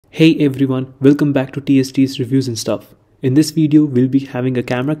Hey everyone, welcome back to TST's reviews and stuff. In this video, we'll be having a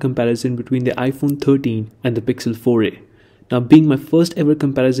camera comparison between the iPhone 13 and the Pixel 4a. Now, being my first ever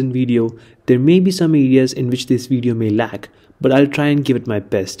comparison video, there may be some areas in which this video may lack, but I'll try and give it my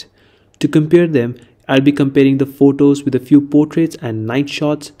best. To compare them, I'll be comparing the photos with a few portraits and night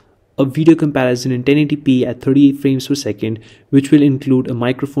shots, a video comparison in 1080p at 38 frames per second, which will include a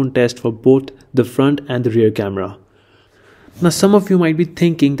microphone test for both the front and the rear camera. Now, some of you might be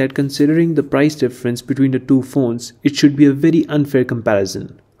thinking that considering the price difference between the two phones, it should be a very unfair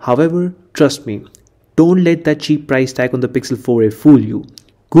comparison. However, trust me, don't let that cheap price tag on the Pixel 4a fool you.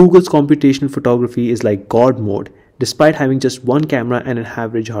 Google's computational photography is like God mode, despite having just one camera and an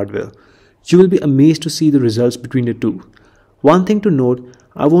average hardware. You will be amazed to see the results between the two. One thing to note,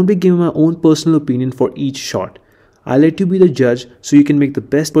 I won't be giving my own personal opinion for each shot. I'll let you be the judge so you can make the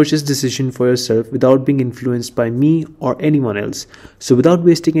best purchase decision for yourself without being influenced by me or anyone else. So without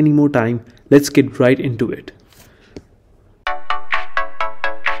wasting any more time, let's get right into it.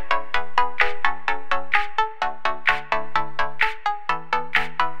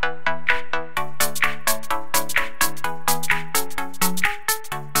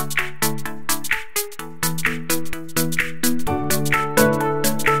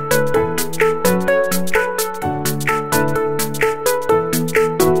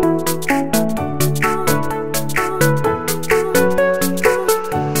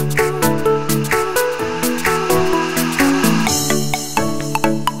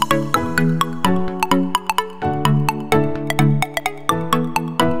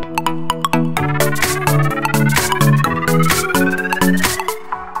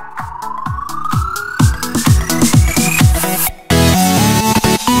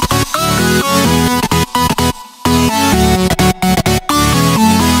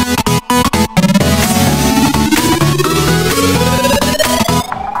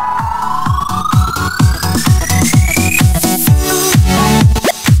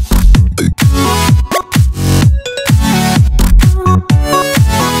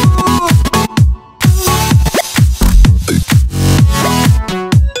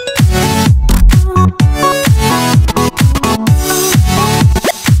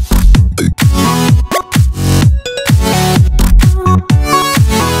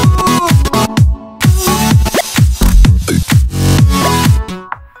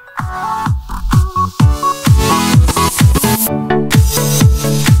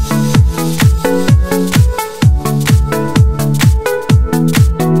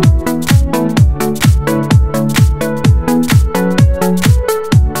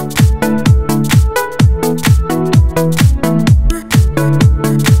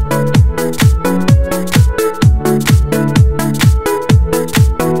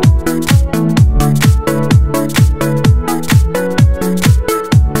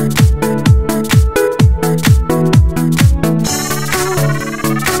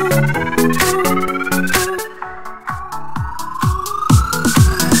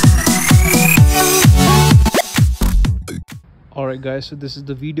 Alright guys, so this is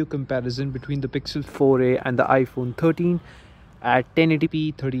the video comparison between the Pixel 4a and the iPhone 13 at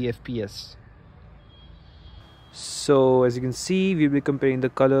 1080p 30 fps. So as you can see, we'll be comparing the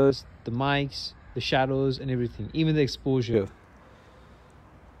colors, the mics, the shadows and everything, even the exposure.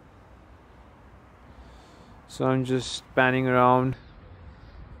 So I'm just panning around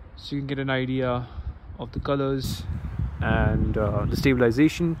so you can get an idea of the colors and the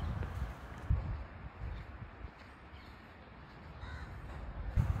stabilization.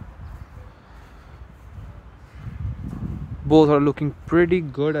 Both are looking pretty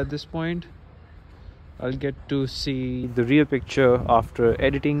good at this point. I'll get to see the real picture after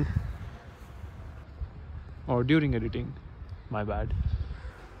editing or during editing, my bad.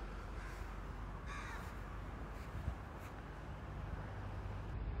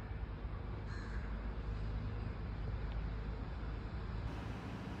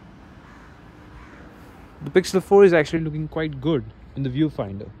 The Pixel 4 is actually looking quite good in the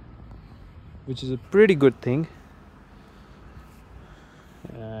viewfinder, which is a pretty good thing.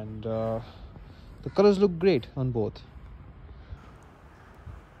 And the colors look great on both.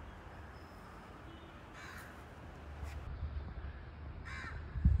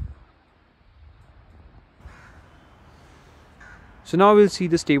 So now we'll see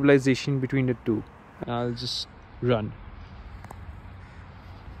the stabilization between the two. I'll just run.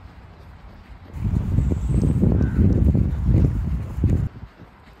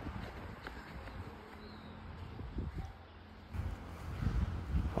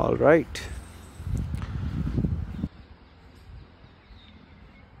 All right.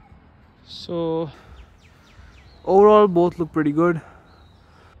 So overall both look pretty good.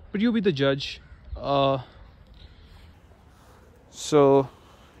 but you be the judge. So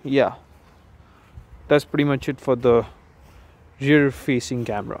yeah, that's pretty much it for the rear facing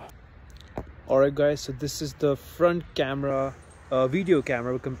camera. Alright guys, so this is the front camera, video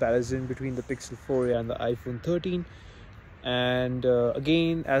camera comparison between the Pixel 4a and the iPhone 13. And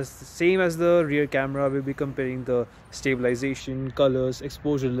again, as the same as the rear camera, we'll be comparing the stabilization, colors,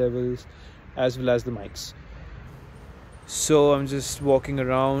 exposure levels, as well as the mics. So I'm just walking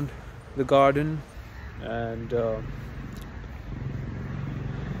around the garden, and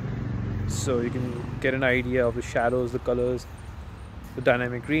so you can get an idea of the shadows, the colors, the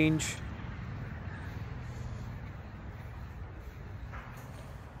dynamic range.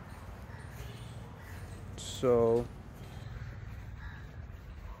 So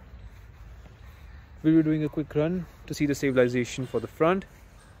we'll be doing a quick run to see the stabilization for the front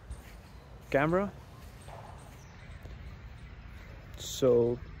camera.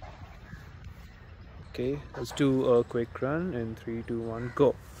 So okay, let's do a quick run in 3, 2, 1,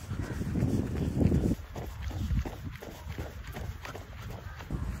 go.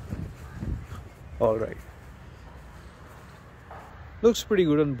 All right, looks pretty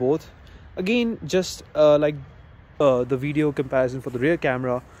good on both. Again, just like the video comparison for the rear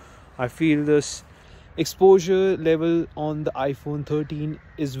camera, I feel this exposure level on the iPhone 13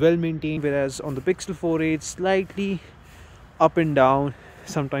 is well maintained, whereas on the Pixel 4a it's slightly up and down.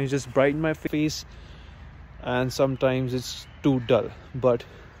 Sometimes just bright in my face and sometimes it's too dull, but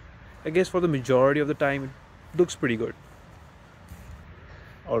I guess for the majority of the time it looks pretty good.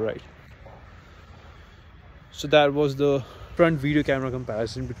 Alright, so that was the front video camera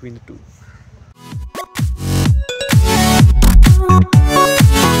comparison between the two.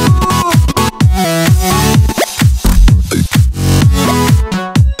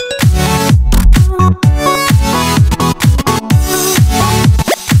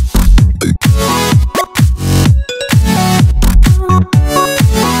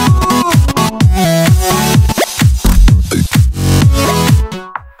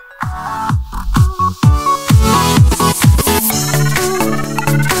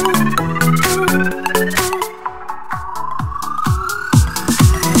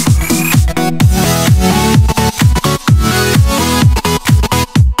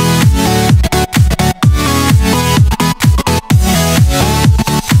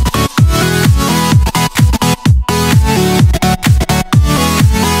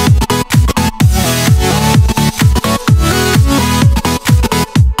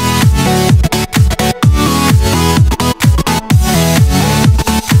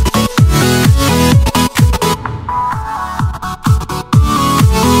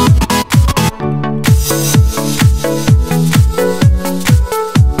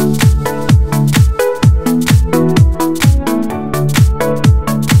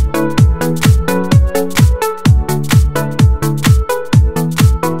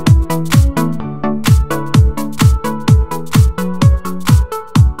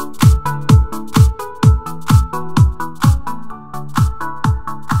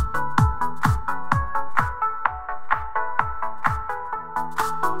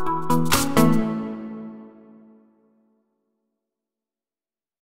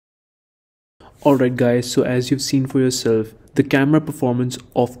 Alright guys, so as you've seen for yourself, the camera performance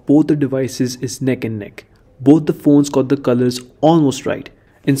of both the devices is neck and neck. Both the phones got the colors almost right.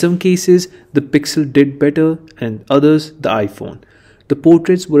 In some cases, the Pixel did better, and others, the iPhone. The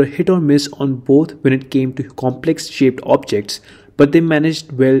portraits were a hit or miss on both when it came to complex shaped objects, but they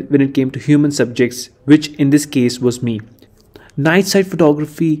managed well when it came to human subjects, which in this case was me. Night side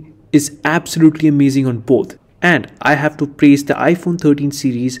photography is absolutely amazing on both. And I have to praise the iPhone 13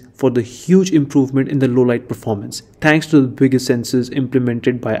 series for the huge improvement in the low light performance, thanks to the bigger sensors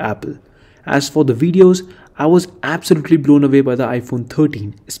implemented by Apple. As for the videos, I was absolutely blown away by the iPhone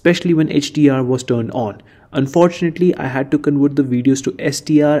 13, especially when HDR was turned on. Unfortunately, I had to convert the videos to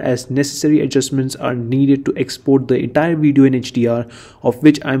SDR as necessary adjustments are needed to export the entire video in HDR, of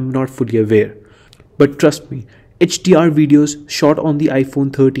which I am not fully aware. But trust me, HDR videos shot on the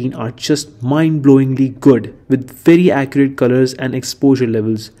iPhone 13 are just mind-blowingly good with very accurate colors and exposure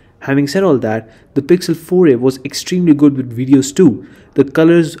levels. Having said all that, the Pixel 4a was extremely good with videos too. The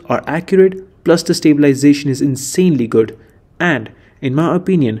colors are accurate, plus the stabilization is insanely good, and in my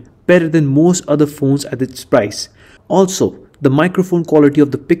opinion, better than most other phones at its price. Also, the microphone quality of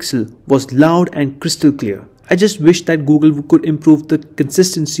the Pixel was loud and crystal clear. I just wish that Google could improve the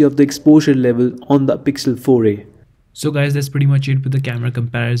consistency of the exposure level on the Pixel 4a. So guys, that's pretty much it with the camera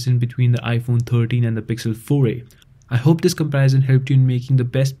comparison between the iPhone 13 and the Pixel 4a. I hope this comparison helped you in making the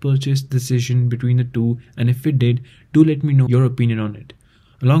best purchase decision between the two, and if it did, do let me know your opinion on it.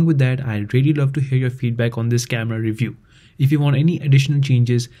 Along with that, I'd really love to hear your feedback on this camera review. If you want any additional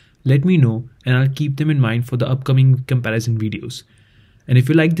changes, let me know and I'll keep them in mind for the upcoming comparison videos. And if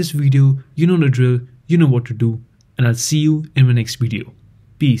you like this video, you know the drill, you know what to do, and I'll see you in my next video.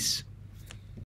 Peace.